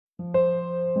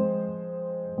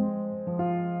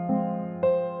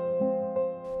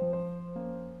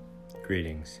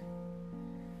Greetings.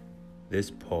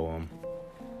 This poem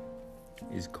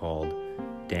is called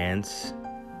Dance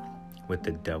with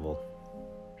the Devil.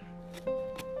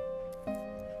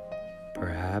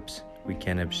 Perhaps we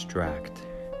can abstract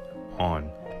on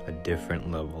a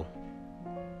different level.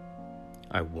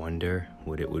 I wonder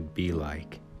what it would be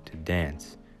like to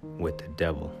dance with the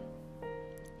devil,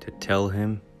 to tell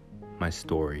him my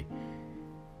story,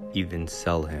 even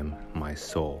sell him my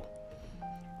soul,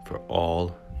 for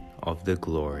all of the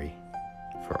glory,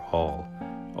 for all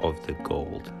of the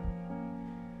gold.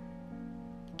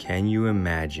 Can you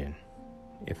imagine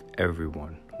if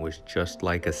everyone was just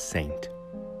like a saint?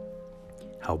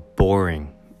 How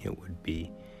boring it would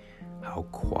be, how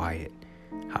quiet,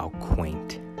 how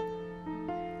quaint.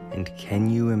 And can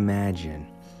you imagine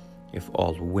if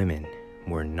all women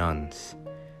were nuns,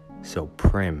 so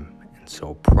prim and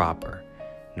so proper,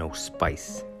 no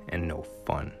spice and no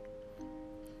fun?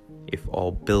 If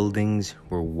all buildings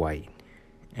were white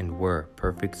and were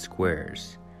perfect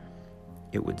squares,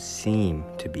 it would seem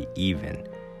to be even,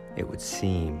 it would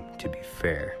seem to be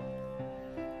fair.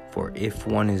 For if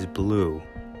one is blue,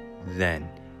 then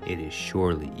it is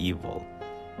surely evil,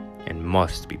 and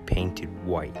must be painted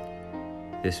white.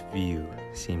 This view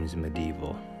seems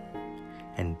medieval,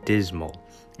 and dismal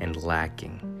and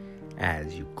lacking,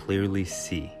 as you clearly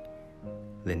see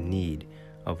the need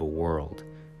of a world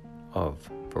of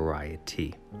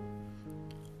variety,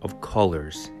 of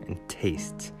colors and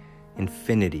tastes,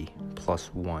 infinity plus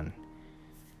one,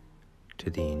 to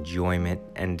the enjoyment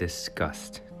and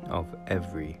disgust of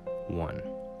every one.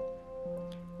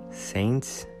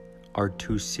 Saints are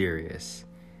too serious,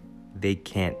 they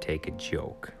can't take a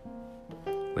joke.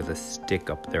 With a stick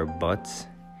up their butts,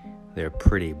 they're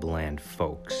pretty bland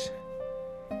folks.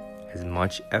 As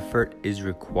much effort is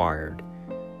required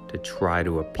to try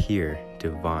to appear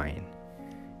divine.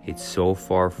 It's so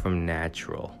far from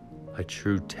natural, a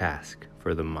true task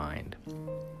for the mind.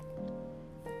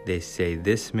 They say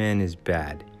this man is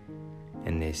bad,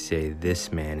 and they say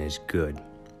this man is good,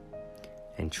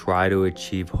 and try to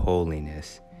achieve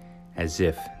holiness as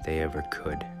if they ever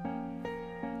could.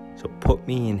 So put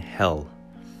me in hell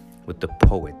with the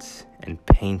poets and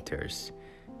painters,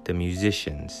 the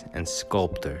musicians and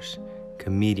sculptors,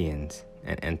 comedians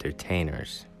and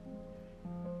entertainers.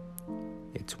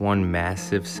 It's one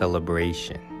massive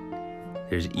celebration.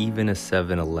 There's even a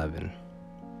 7-Eleven.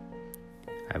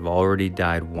 I've already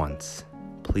died once.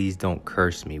 Please don't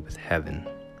curse me with heaven.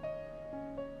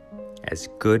 As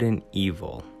good and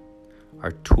evil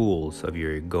are tools of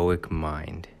your egoic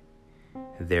mind,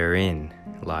 therein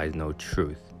lies no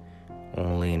truth,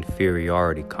 only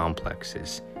inferiority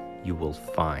complexes you will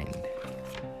find.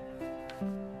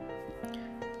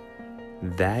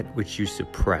 That which you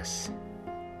suppress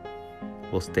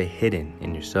will stay hidden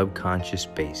in your subconscious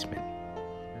basement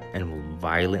and will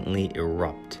violently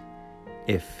erupt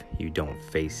if you don't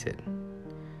face it.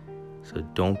 So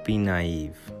don't be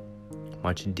naive.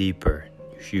 Much deeper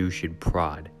you should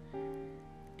prod,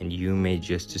 and you may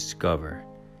just discover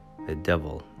the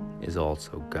devil is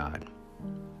also God.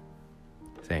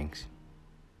 Thanks.